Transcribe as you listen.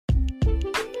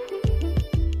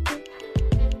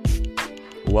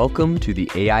Welcome to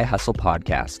the AI Hustle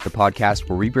Podcast, the podcast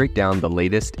where we break down the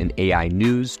latest in AI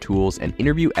news, tools, and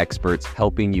interview experts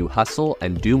helping you hustle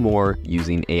and do more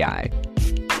using AI.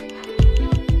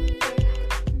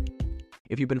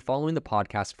 If you've been following the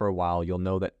podcast for a while, you'll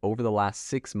know that over the last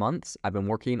 6 months, I've been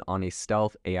working on a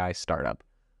stealth AI startup.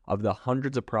 Of the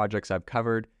hundreds of projects I've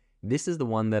covered, this is the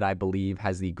one that I believe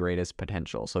has the greatest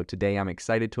potential. So today I'm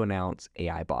excited to announce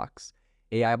AIBox.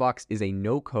 AIBox is a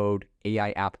no-code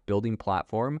AI app building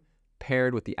platform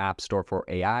paired with the App Store for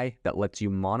AI that lets you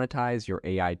monetize your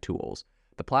AI tools.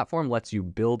 The platform lets you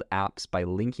build apps by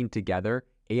linking together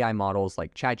AI models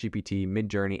like ChatGPT,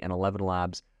 MidJourney, and 11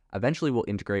 Labs. Eventually will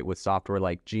integrate with software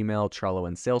like Gmail, Trello,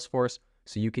 and Salesforce,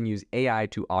 so you can use AI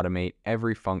to automate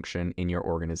every function in your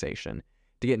organization.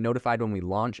 To get notified when we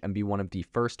launch and be one of the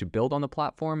first to build on the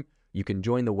platform, you can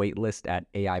join the waitlist at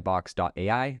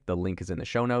aibox.ai. The link is in the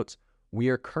show notes. We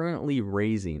are currently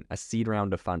raising a seed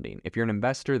round of funding. If you're an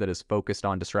investor that is focused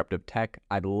on disruptive tech,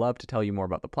 I'd love to tell you more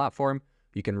about the platform.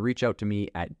 You can reach out to me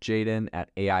at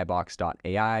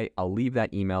jaden@aibox.ai. I'll leave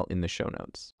that email in the show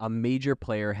notes. A major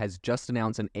player has just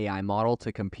announced an AI model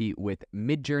to compete with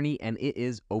MidJourney, and it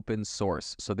is open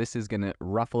source. So this is going to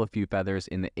ruffle a few feathers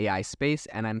in the AI space,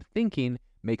 and I'm thinking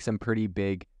make some pretty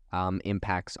big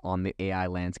impacts on the AI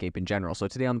landscape in general. So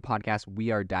today on the podcast,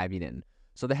 we are diving in.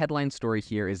 So the headline story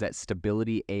here is that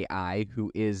Stability AI,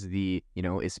 who is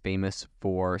is famous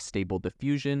for Stable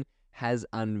Diffusion, has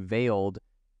unveiled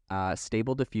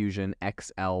Stable Diffusion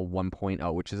XL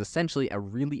 1.0, which is essentially a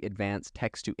really advanced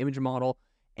text-to-image model,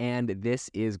 and this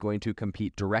is going to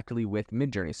compete directly with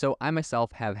MidJourney. So I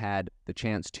myself have had the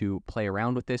chance to play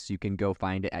around with this. You can go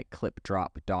find it at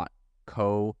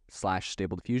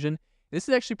clipdrop.co/Stable Diffusion. This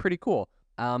is actually pretty cool.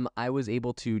 I was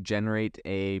able to generate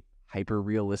a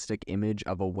hyper-realistic image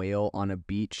of a whale on a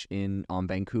beach on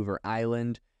Vancouver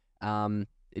Island.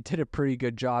 It did a pretty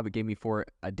good job. It gave me 4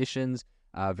 additions,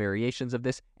 variations of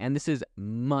this, and this is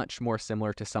much more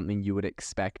similar to something you would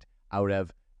expect out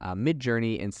of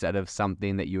MidJourney instead of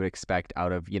something that you would expect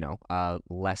out of, a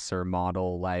lesser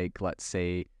model like, let's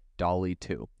say, DALL-E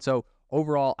 2. So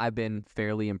overall, I've been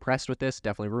fairly impressed with this.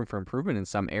 Definitely room for improvement in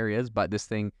some areas, but this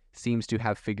thing seems to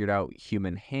have figured out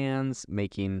human hands,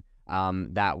 making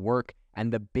that work.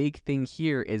 And the big thing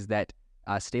here is that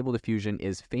Stable Diffusion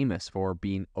is famous for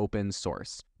being open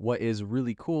source. What is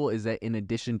really cool is that in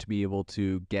addition to be able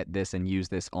to get this and use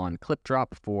this on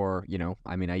ClipDrop for,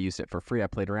 I used it for free. I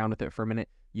played around with it for a minute.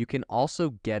 You can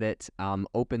also get it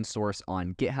open source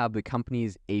on GitHub. The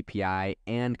company's API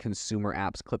and consumer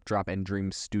apps, ClipDrop and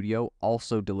Dream Studio,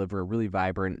 also deliver really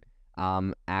vibrant,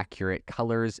 accurate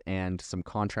colors and some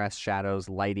contrast shadows,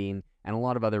 lighting, and a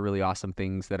lot of other really awesome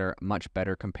things that are much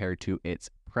better compared to its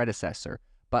predecessor.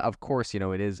 But of course, it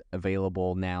is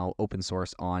available now open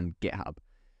source on GitHub.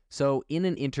 So in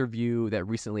an interview that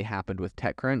recently happened with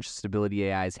TechCrunch,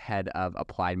 Stability AI's head of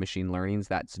applied machine learning,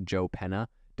 that's Joe Penna,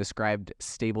 described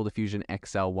Stable Diffusion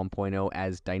XL 1.0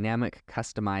 as dynamic,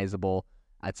 customizable.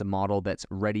 It's a model that's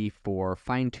ready for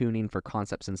fine-tuning for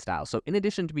concepts and styles. So in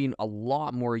addition to being a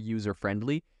lot more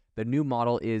user-friendly, the new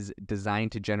model is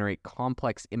designed to generate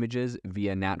complex images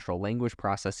via natural language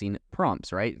processing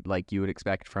prompts, right? Like you would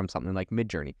expect from something like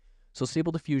MidJourney. So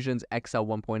Stable Diffusion's XL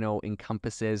 1.0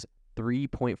 encompasses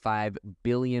 3.5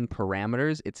 billion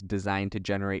parameters. It's designed to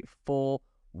generate full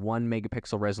 1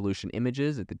 megapixel resolution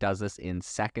images. It does this in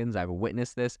seconds. I've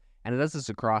witnessed this, and it does this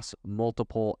across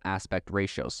multiple aspect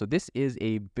ratios. So this is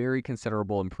a very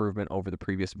considerable improvement over the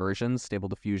previous versions, Stable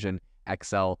Diffusion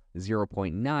XL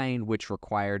 0.9, which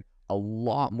required a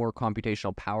lot more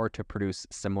computational power to produce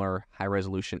similar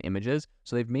high-resolution images.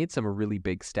 So they've made some really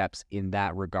big steps in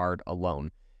that regard alone.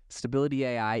 Stability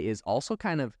AI is also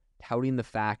kind of touting the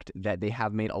fact that they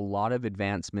have made a lot of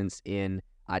advancements in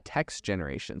text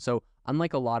generation. So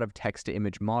unlike a lot of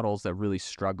text-to-image models that really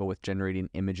struggle with generating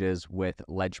images with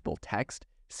legible text,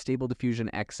 Stable Diffusion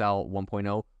XL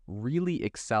 1.0 really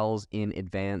excels in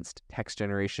advanced text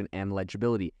generation and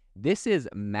legibility. This is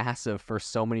massive for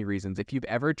so many reasons. If you've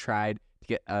ever tried to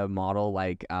get a model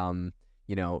like,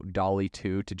 DALL-E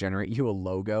 2 to generate you a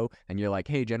logo, and you're like,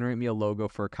 hey, generate me a logo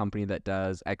for a company that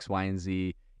does X, Y, and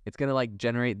Z, it's going to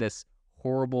generate this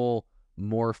horrible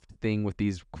morphed thing with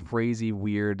these crazy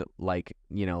weird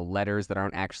letters that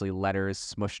aren't actually letters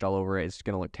smushed all over it. It's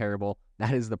going to look terrible.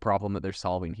 That is the problem that they're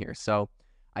solving here. So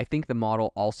I think the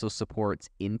model also supports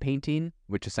in-painting,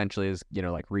 which essentially is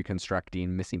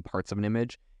reconstructing missing parts of an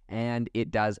image, and it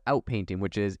does out-painting,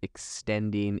 which is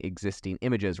extending existing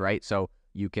images, right? So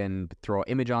you can throw an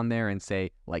image on there and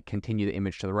say, continue the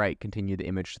image to the right, continue the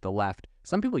image to the left,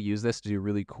 Some people use this to do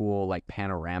really cool like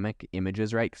panoramic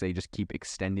images, right? Because they just keep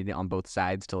extending it on both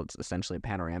sides till it's essentially a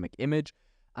panoramic image.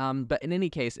 But in any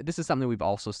case, this is something we've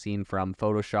also seen from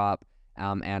Photoshop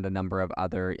and a number of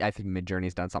other. I think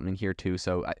MidJourney's done something here too.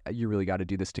 So you really got to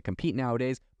do this to compete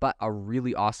nowadays. But a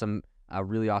really awesome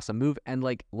move. And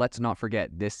like, let's not forget,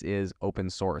 this is open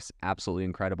source, absolutely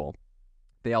incredible.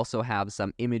 They also have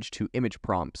some image-to-image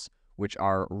prompts, which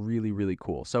are really, really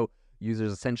cool. So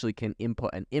users essentially can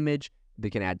input an image, they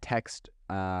can add text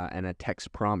and a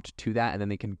text prompt to that, and then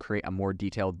they can create a more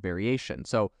detailed variation.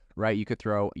 So, right, you could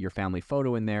throw your family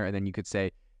photo in there, and then you could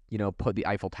say, put the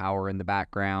Eiffel Tower in the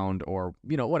background, or,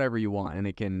 whatever you want, and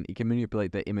it can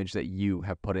manipulate the image that you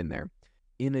have put in there.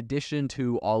 In addition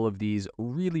to all of these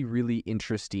really, really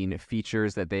interesting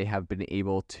features that they have been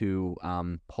able to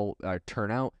turn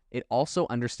out, it also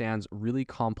understands really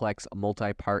complex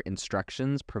multi-part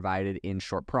instructions provided in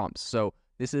short prompts. So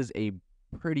this is a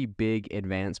pretty big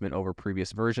advancement over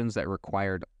previous versions that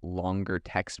required longer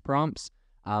text prompts.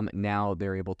 Now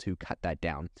they're able to cut that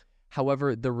down.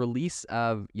 However, the release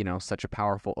of, such a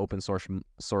powerful open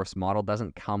source model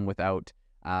doesn't come without,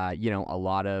 a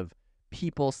lot of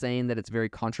people saying that it's very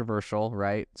controversial,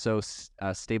 right? So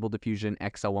Stable Diffusion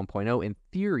XL 1.0, in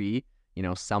theory,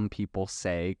 some people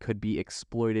say could be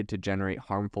exploited to generate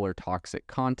harmful or toxic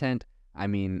content. I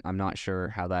mean, I'm not sure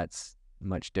how that's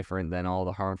much different than all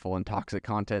the harmful and toxic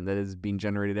content that is being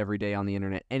generated every day on the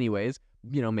internet anyways.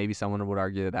 Maybe someone would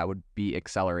argue that would be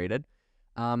accelerated.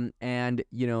 And,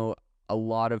 a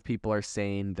lot of people are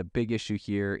saying the big issue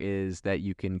here is that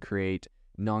you can create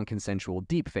non-consensual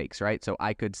deepfakes, right? So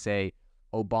I could say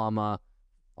Obama,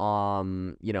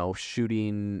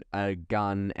 shooting a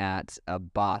gun at a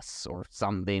bus or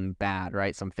something bad,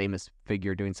 right? Some famous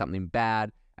figure doing something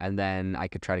bad. And then I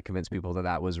could try to convince people that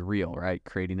that was real, right?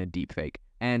 Creating a deepfake.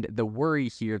 And the worry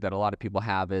here that a lot of people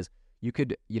have is you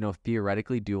could,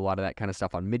 theoretically do a lot of that kind of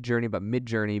stuff on MidJourney, but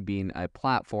MidJourney being a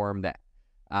platform that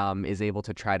is able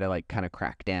to try to like kind of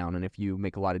crack down. And if you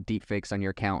make a lot of deepfakes on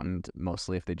your account, and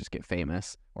mostly if they just get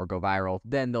famous or go viral,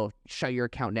 then they'll shut your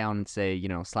account down and say,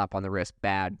 slap on the wrist,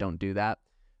 bad, don't do that.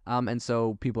 And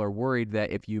so people are worried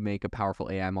that if you make a powerful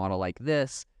AI model like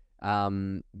this,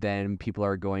 then people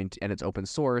are going to, and it's open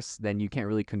source, then you can't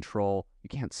really you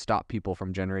can't stop people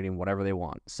from generating whatever they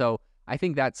want. So I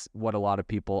think that's what a lot of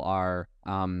people are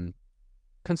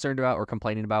concerned about or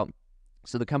complaining about.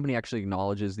 So the company actually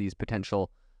acknowledges these potential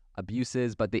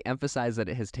abuses, but they emphasize that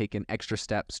it has taken extra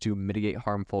steps to mitigate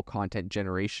harmful content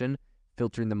generation,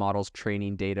 filtering the model's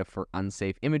training data for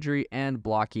unsafe imagery, and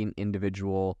blocking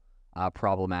individual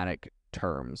problematic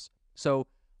terms. So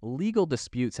legal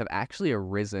disputes have actually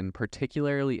arisen,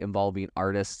 particularly involving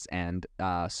artists and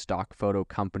stock photo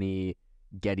company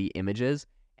Getty Images,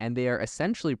 and they are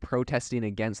essentially protesting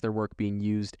against their work being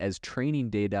used as training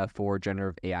data for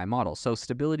generative AI models. So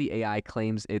Stability AI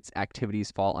claims its activities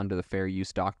fall under the fair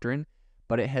use doctrine,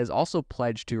 but it has also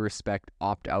pledged to respect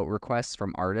opt-out requests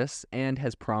from artists and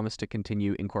has promised to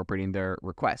continue incorporating their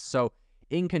requests. So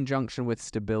in conjunction with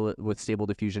Stable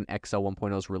Diffusion XL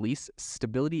 1.0's release,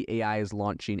 Stability AI is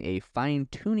launching a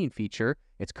fine-tuning feature.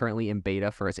 It's currently in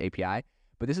beta for its API,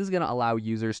 but this is going to allow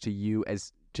users to use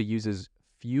as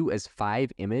few as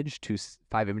 5 images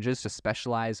to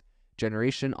specialize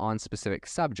generation on specific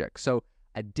subjects. So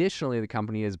additionally, the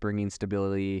company is bringing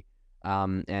Stability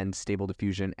and Stable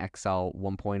Diffusion XL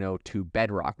 1.0 to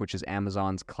Bedrock, which is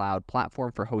Amazon's cloud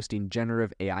platform for hosting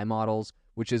generative AI models,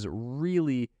 which is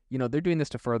really, they're doing this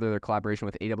to further their collaboration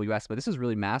with AWS, but this is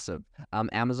really massive.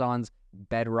 Amazon's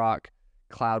Bedrock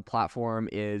cloud platform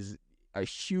is a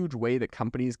huge way that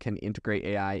companies can integrate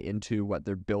AI into what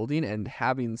they're building, and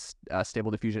having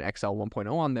Stable Diffusion XL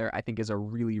 1.0 on there, I think, is a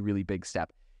really, really big step.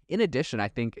 In addition, I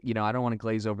think, I don't want to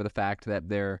glaze over the fact that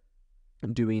they're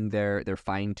doing their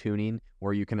fine-tuning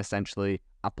where you can essentially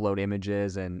upload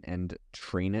images and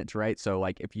train it, right? So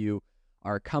like if you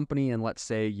are a company and let's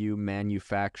say you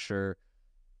manufacture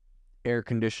air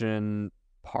condition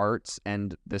parts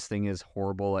and this thing is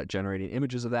horrible at generating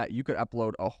images of that, you could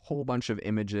upload a whole bunch of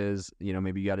images.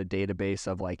 Maybe you got a database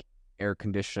of like air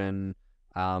condition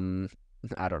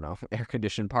air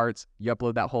condition parts. You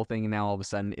upload that whole thing and now all of a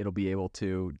sudden it'll be able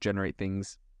to generate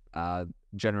things,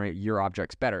 generate your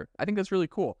objects better. I think that's really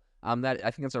cool. I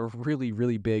think that's a really,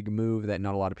 really big move that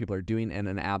not a lot of people are doing, and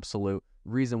an absolute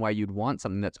reason why you'd want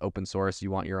something that's open source. You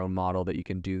want your own model that you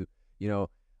can do.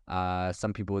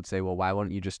 Some people would say, well, why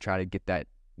wouldn't you just try to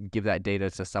give that data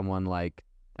to someone like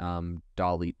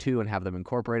DALL-E 2 and have them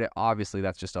incorporate it? Obviously,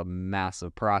 that's just a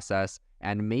massive process,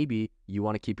 and maybe you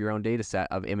want to keep your own data set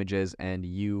of images and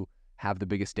you have the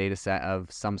biggest data set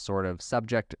of some sort of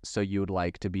subject, so you would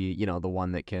like to be, the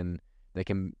one that can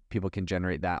people can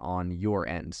generate that on your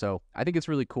end. So I think it's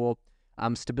really cool.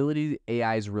 Stability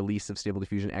AI's release of Stable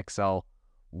Diffusion XL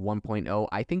 1.0,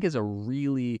 I think, is a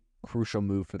really crucial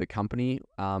move for the company.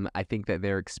 I think that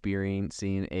they're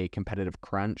experiencing a competitive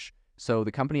crunch. So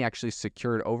the company actually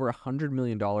secured over $100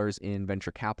 million in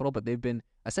venture capital, but they've been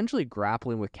essentially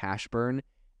grappling with cash burn,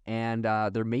 and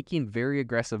they're making very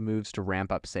aggressive moves to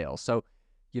ramp up sales. So,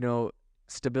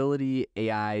 Stability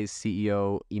AI's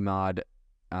CEO Imad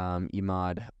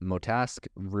Motask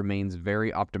remains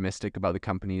very optimistic about the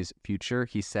company's future.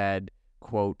 He said,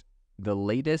 quote, "The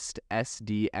latest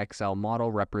SDXL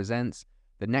model represents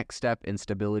the next step in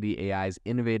Stability AI's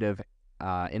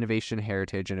innovation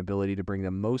heritage and ability to bring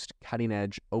the most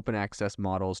cutting-edge open access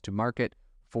models to market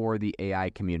for the AI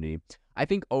community." I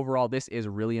think overall this is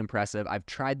really impressive. I've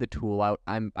tried the tool out.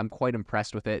 I'm quite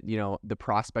impressed with it. The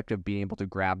prospect of being able to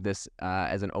grab this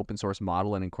as an open source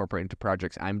model and incorporate into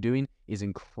projects I'm doing is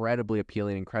incredibly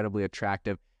appealing, incredibly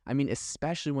attractive. I mean,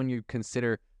 especially when you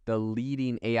consider the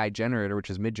leading AI generator, which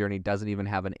is MidJourney, doesn't even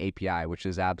have an API, which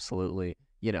is absolutely,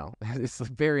 it's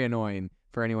very annoying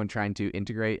for anyone trying to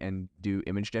integrate and do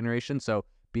image generation. So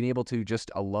being able to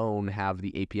just alone have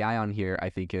the API on here, I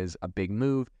think, is a big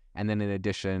move. And then in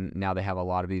addition, now they have a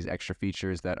lot of these extra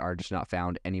features that are just not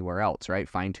found anywhere else, right?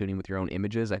 Fine-tuning with your own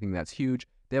images, I think that's huge.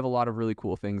 They have a lot of really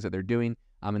cool things that they're doing.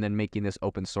 And then making this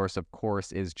open source, of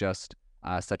course, is just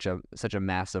such a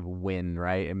massive win,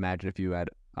 right? Imagine if you had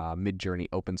MidJourney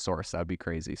open source. That would be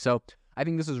crazy. So I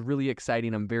think this is really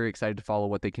exciting. I'm very excited to follow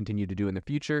what they continue to do in the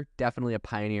future. Definitely a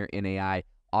pioneer in AI.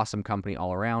 Awesome company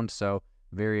all around. So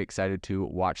very excited to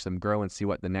watch them grow and see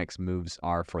what the next moves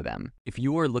are for them. If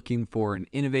you are looking for an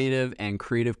innovative and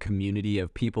creative community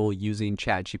of people using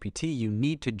ChatGPT, you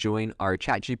need to join our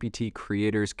ChatGPT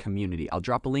creators community. I'll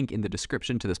drop a link in the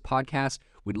description to this podcast.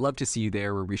 We'd love to see you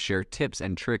there, where we share tips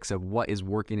and tricks of what is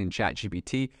working in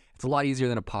ChatGPT. It's a lot easier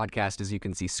than a podcast, as you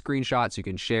can see screenshots, you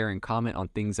can share and comment on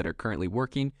things that are currently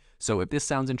working. So if this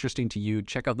sounds interesting to you,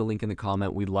 check out the link in the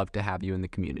comment. We'd love to have you in the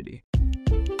community.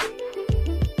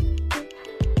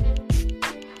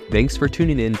 Thanks for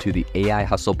tuning in to the AI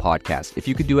Hustle podcast. If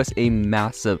you could do us a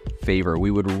massive favor, we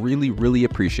would really, really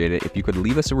appreciate it if you could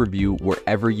leave us a review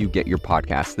wherever you get your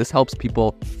podcasts. This helps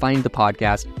people find the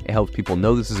podcast. It helps people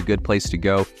know this is a good place to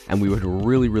go. And we would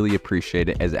really, really appreciate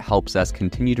it, as it helps us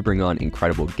continue to bring on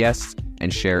incredible guests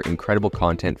and share incredible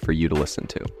content for you to listen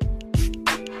to.